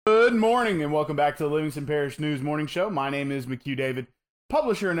Good morning and welcome back to the Livingston Parish News Morning Show. My name is McHugh David,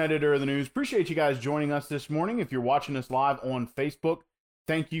 publisher and editor of the news. Appreciate you guys joining us this morning. If you're watching us live on Facebook,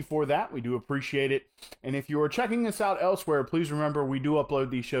 thank you for that. We do appreciate it. And if you are checking us out elsewhere, please remember we do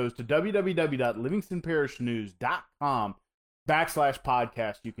upload these shows to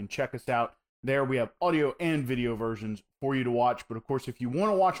www.livingstonparishnews.com/podcast. You can check us out there. We have audio and video versions for you to watch. But of course, if you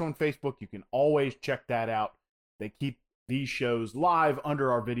want to watch on Facebook, you can always check that out. They keep these shows live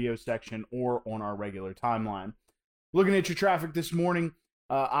under our video section or on our regular timeline. Looking at your traffic this morning,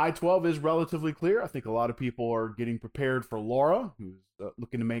 I-12 is relatively clear. I think a lot of people are getting prepared for Laura, who's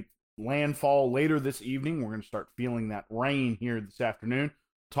looking to make landfall later this evening. We're going to start feeling that rain here this afternoon.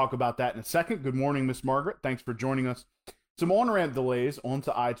 Talk about that in a second. Good morning, Miss Margaret. Thanks for joining us. Some on-ramp delays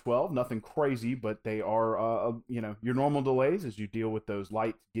onto I-12. Nothing crazy, but they are, your normal delays as you deal with those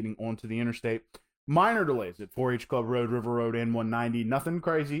lights getting onto the interstate. Minor delays at 4-H Club Road, River Road, N190. Nothing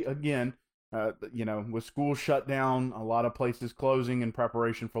crazy. Again, with school shut down, a lot of places closing in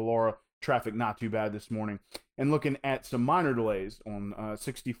preparation for Laura. Traffic not too bad this morning. And looking at some minor delays on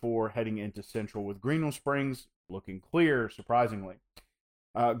 64 heading into Central with Greenville Springs looking clear, surprisingly.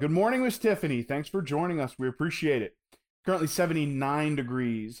 Good morning, Miss Tiffany. Thanks for joining us. We appreciate it. Currently 79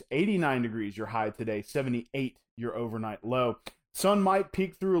 degrees, 89 degrees your high today, 78 your overnight low. Sun might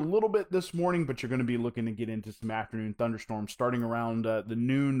peek through a little bit this morning, but you're going to be looking to get into some afternoon thunderstorms starting around the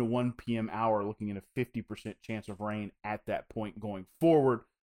noon to 1 p.m. hour, looking at a 50% chance of rain at that point going forward.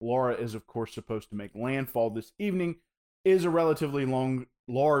 Laura is, of course, supposed to make landfall this evening. Is a relatively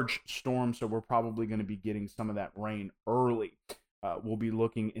large storm, so we're probably going to be getting some of that rain early. We'll be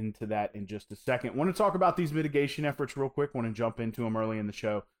looking into that in just a second. Want to talk about these mitigation efforts real quick. Want to jump into them early in the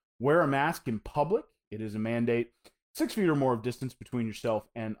show. Wear a mask in public. It is a mandate. 6 feet or more of distance between yourself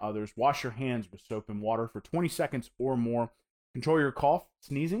and others. Wash your hands with soap and water for 20 seconds or more. Control your cough,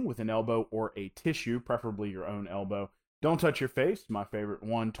 sneezing with an elbow or a tissue, preferably your own elbow. Don't touch your face, my favorite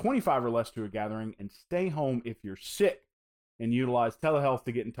one. 25 or less to a gathering, and stay home if you're sick. And utilize telehealth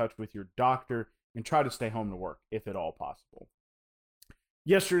to get in touch with your doctor, and try to stay home to work if at all possible.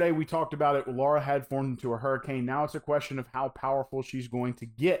 Yesterday, we talked about it. Laura had formed into a hurricane. Now it's a question of how powerful she's going to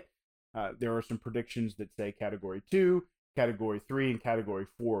get. There are some predictions that say Category 2, Category 3, and Category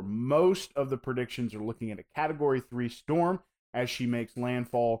 4. Most of the predictions are looking at a Category 3 storm as she makes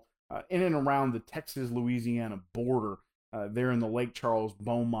landfall in and around the Texas-Louisiana border there in the Lake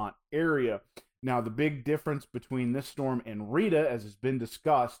Charles-Beaumont area. Now, the big difference between this storm and Rita, as has been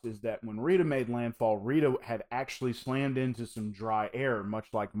discussed, is that when Rita made landfall, Rita had actually slammed into some dry air,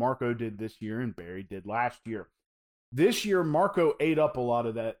 much like Marco did this year and Barry did last year. This year, Marco ate up a lot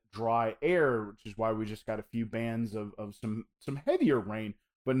of that dry air, which is why we just got a few bands of some heavier rain,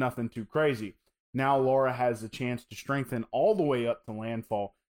 but nothing too crazy. Now Laura has a chance to strengthen all the way up to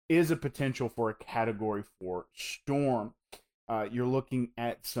landfall, is a potential for a Category 4 storm. You're looking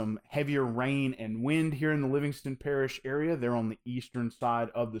at some heavier rain and wind here in the Livingston Parish area. They're on the eastern side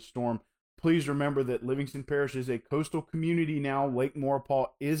of the storm. Please remember that Livingston Parish is a coastal community now. Lake Maurepas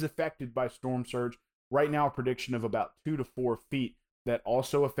is affected by storm surge. Right now, a prediction of about 2 to 4 feet. That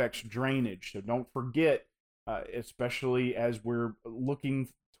also affects drainage. So don't forget, especially as we're looking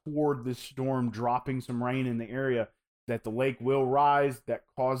toward this storm dropping some rain in the area, that the lake will rise. That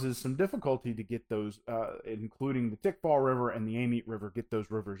causes some difficulty to get those, including the Tickfall River and the Amite River, get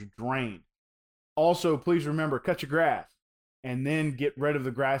those rivers drained. Also, please remember, cut your grass and then get rid of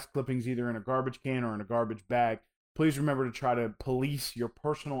the grass clippings either in a garbage can or in a garbage bag. Please remember to try to police your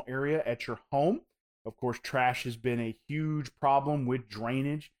personal area at your home. Of course, trash has been a huge problem with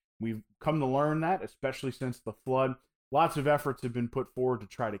drainage. We've come to learn that, especially since the flood. Lots of efforts have been put forward to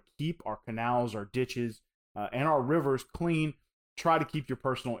try to keep our canals, our ditches, and our rivers clean. Try to keep your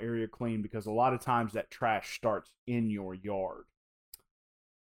personal area clean because a lot of times that trash starts in your yard.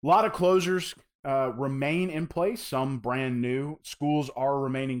 A lot of closures remain in place, some brand new. Schools are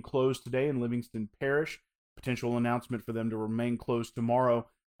remaining closed today in Livingston Parish. Potential announcement for them to remain closed tomorrow.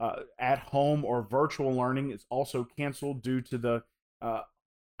 At home or virtual learning is also canceled due to the,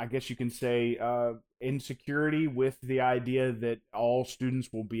 I guess you can say, insecurity with the idea that all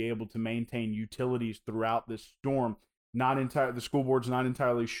students will be able to maintain utilities throughout this storm. The school board's not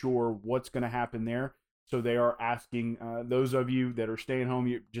entirely sure what's going to happen there. So they are asking those of you that are staying home,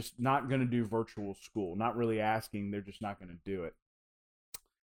 you're just not going to do virtual school. Not really asking, they're just not going to do it.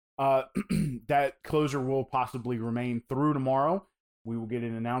 That closure will possibly remain through tomorrow. We will get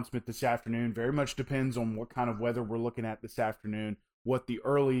an announcement this afternoon. Very much depends on what kind of weather we're looking at this afternoon, what the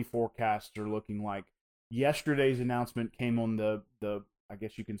early forecasts are looking like. Yesterday's announcement came on the I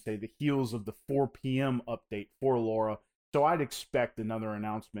guess you can say, the heels of the 4 p.m. update for Laura. So I'd expect another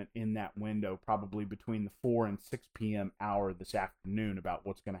announcement in that window, probably between the 4 and 6 p.m. hour this afternoon, about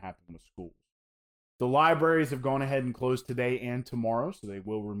what's going to happen with schools. The libraries have gone ahead and closed today and tomorrow, so they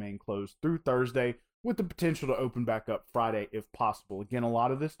will remain closed through Thursday, with the potential to open back up Friday if possible. Again, a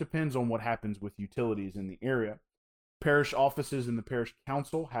lot of this depends on what happens with utilities in the area. Parish offices and the parish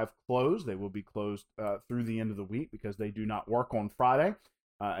council have closed. They will be closed through the end of the week because they do not work on Friday.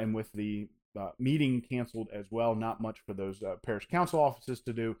 And with the meeting canceled as well, not much for those parish council offices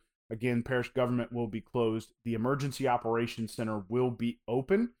to do. Again, parish government will be closed. The Emergency Operations Center will be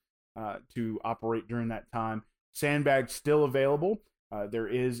open to operate during that time. Sandbags still available. There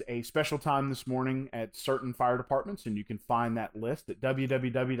is a special time this morning at certain fire departments, and you can find that list at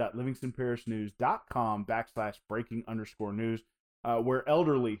www.livingstonparishnews.com/breaking_news, where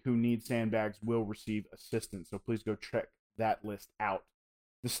elderly who need sandbags will receive assistance. So please go check that list out.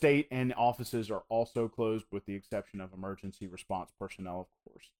 The state and offices are also closed with the exception of emergency response personnel, of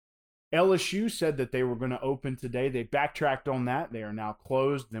course. LSU said that they were going to open today. They backtracked on that. They are now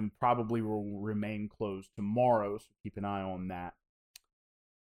closed and probably will remain closed tomorrow, so keep an eye on that.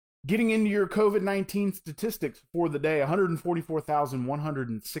 Getting into your COVID-19 statistics for the day,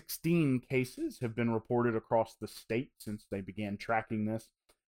 144,116 cases have been reported across the state since they began tracking this.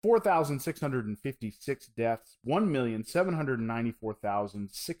 4,656 deaths,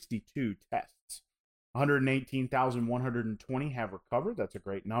 1,794,062 tests. 118,120 have recovered. That's a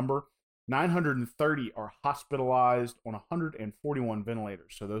great number. 930 are hospitalized on 141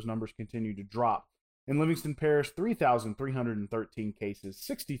 ventilators. So those numbers continue to drop. In Livingston Parish, 3,313 cases,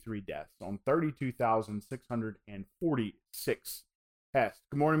 63 deaths on 32,646 tests.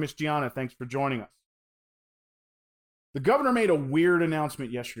 Good morning, Miss Gianna. Thanks for joining us. The governor made a weird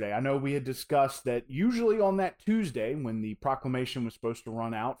announcement yesterday. I know we had discussed that usually on that Tuesday, when the proclamation was supposed to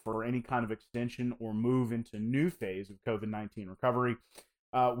run out for any kind of extension or move into new phase of COVID-19 recovery,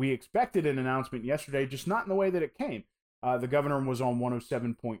 we expected an announcement yesterday, just not in the way that it came. The governor was on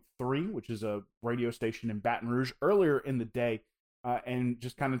 107.3, which is a radio station in Baton Rouge, earlier in the day, and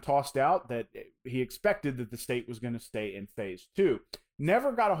just kind of tossed out that he expected that the state was going to stay in phase 2.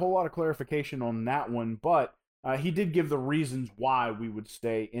 Never got a whole lot of clarification on that one, but he did give the reasons why we would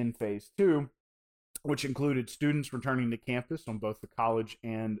stay in phase 2, which included students returning to campus on both the college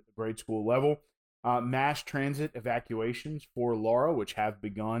and grade school level, mass transit evacuations for Laura, which have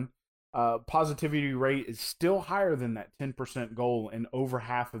begun. Positivity rate is still higher than that 10% goal in over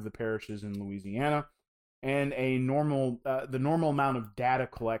half of the parishes in Louisiana, and the normal amount of data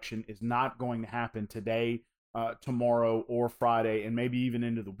collection is not going to happen today, tomorrow, or Friday, and maybe even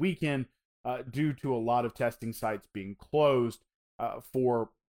into the weekend, due to a lot of testing sites being closed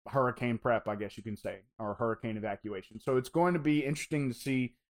for hurricane prep, I guess you can say, or hurricane evacuation. So it's going to be interesting to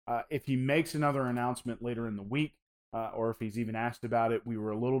see if he makes another announcement later in the week. Or if he's even asked about it. We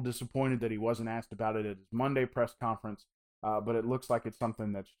were a little disappointed that he wasn't asked about it at his Monday press conference, but it looks like it's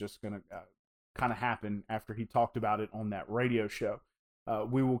something that's just going to kind of happen after he talked about it on that radio show.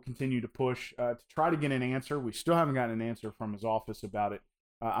 We will continue to push to try to get an answer. We still haven't gotten an answer from his office about it.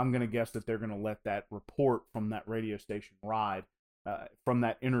 I'm going to guess that they're going to let that report from that radio station ride from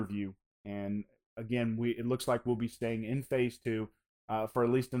that interview. And again, it looks like we'll be staying in phase 2 for at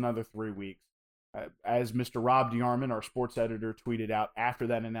least another 3 weeks. As Mr. Rob DeArmond, our sports editor, tweeted out after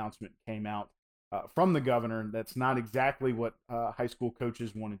that announcement came out from the governor, that's not exactly what high school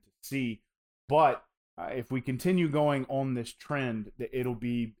coaches wanted to see. But if we continue going on this trend, it'll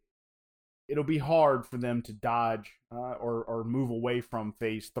be hard for them to dodge or move away from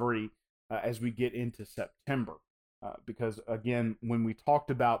phase 3 as we get into September. Because again, when we talked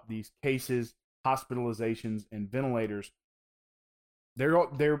about these cases, hospitalizations, and ventilators, they're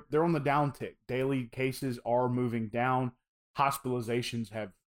on the downtick. Daily cases are moving down. Hospitalizations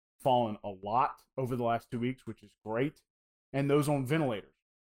have fallen a lot over the last 2 weeks, which is great. And those on ventilators,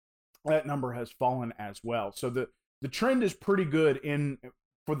 that number has fallen as well. So the trend is pretty good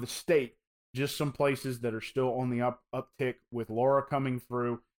for the state. Just some places that are still on the uptick with Laura coming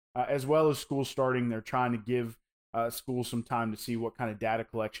through, as well as schools starting. They're trying to give schools some time to see what kind of data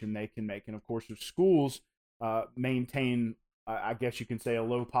collection they can make. And of course, if schools maintain, I guess you can say, a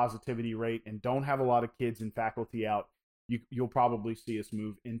low positivity rate and don't have a lot of kids and faculty out, you'll probably see us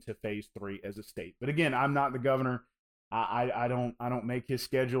move into phase 3 as a state. But again, I'm not the governor. I don't make his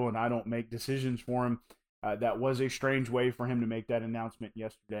schedule, and I don't make decisions for him. That was a strange way for him to make that announcement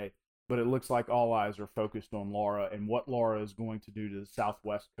yesterday, but it looks like all eyes are focused on Laura and what Laura is going to do to the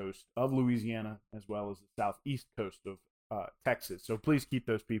southwest coast of Louisiana, as well as the southeast coast of Texas. So please keep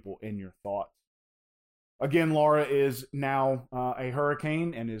those people in your thoughts. Again, Laura is now a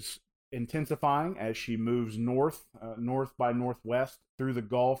hurricane and is intensifying as she moves north by northwest through the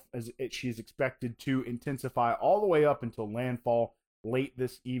Gulf, she's expected to intensify all the way up until landfall late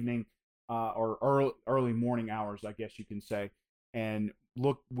this evening, or early morning hours, I guess you can say. And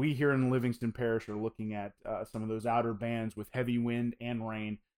look, we here in Livingston Parish are looking at some of those outer bands with heavy wind and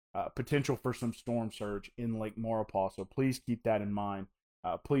rain, potential for some storm surge in Lake Maurepas. So please keep that in mind.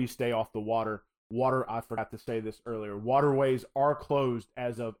 Please stay off the water. I forgot to say this earlier. Waterways are closed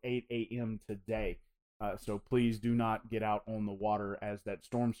as of 8 a.m. today. So please do not get out on the water, as that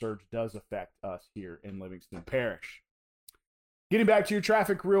storm surge does affect us here in Livingston Parish. Getting back to your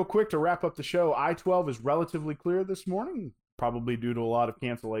traffic real quick to wrap up the show, I-12 is relatively clear this morning, probably due to a lot of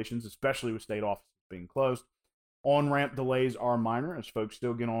cancellations, especially with state offices being closed. On-ramp delays are minor as folks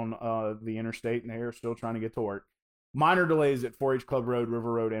still get on the interstate and they are still trying to get to work. Minor delays at 4-H Club Road,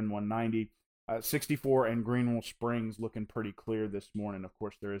 River Road, and 190. 64 and Greenwell Springs looking pretty clear this morning. Of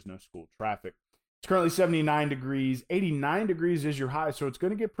course, there is no school traffic. It's currently 79 degrees. 89 degrees is your high, so it's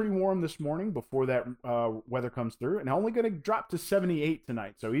going to get pretty warm this morning before that weather comes through, and only going to drop to 78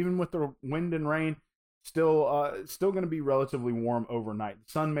 tonight. So even with the wind and rain, still going to be relatively warm overnight.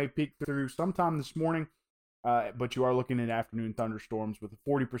 The sun may peek through sometime this morning, but you are looking at afternoon thunderstorms with a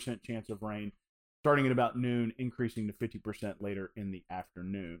 40% chance of rain starting at about noon, increasing to 50% later in the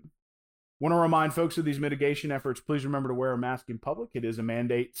afternoon. Want to remind folks of these mitigation efforts, please remember to wear a mask in public. It is a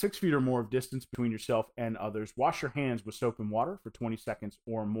mandate. 6 feet or more of distance between yourself and others. Wash your hands with soap and water for 20 seconds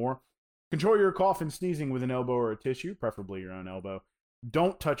or more. Control your cough and sneezing with an elbow or a tissue, preferably your own elbow.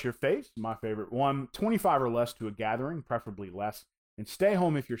 Don't touch your face, my favorite one. 25 or less to a gathering, preferably less. And stay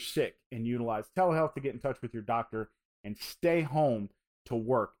home if you're sick, and utilize telehealth to get in touch with your doctor, and stay home to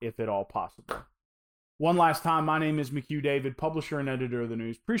work if at all possible. One last time, my name is McHugh David, publisher and editor of the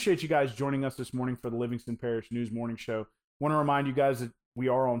news. Appreciate you guys joining us this morning for the Livingston Parish News Morning Show. Want to remind you guys that we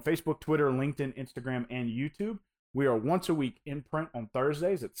are on Facebook, Twitter, LinkedIn, Instagram, and YouTube. We are once a week in print on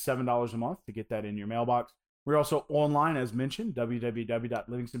Thursdays at $7 a month to get that in your mailbox. We're also online, as mentioned,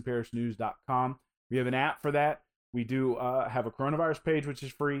 www.livingstonparishnews.com. We have an app for that. We do have a coronavirus page, which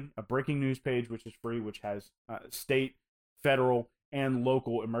is free, a breaking news page, which is free, which has state, federal, and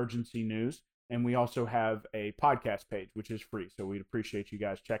local emergency news. And we also have a podcast page, which is free. So we'd appreciate you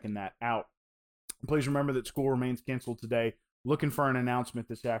guys checking that out. Please remember that school remains canceled today. Looking for an announcement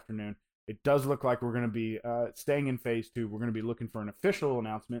this afternoon. It does look like we're going to be staying in phase 2. We're going to be looking for an official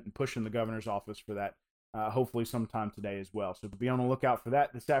announcement and pushing the governor's office for that, hopefully sometime today as well. So be on the lookout for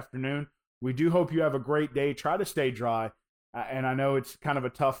that this afternoon. We do hope you have a great day. Try to stay dry. And I know it's kind of a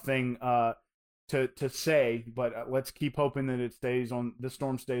tough thing to say, but let's keep hoping that this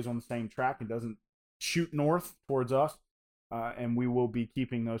storm stays on the same track and doesn't shoot north towards us. And we will be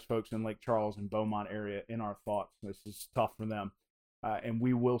keeping those folks in Lake Charles and Beaumont area in our thoughts. This is tough for them. And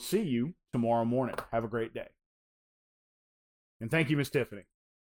we will see you tomorrow morning. Have a great day. And thank you, Miss Tiffany.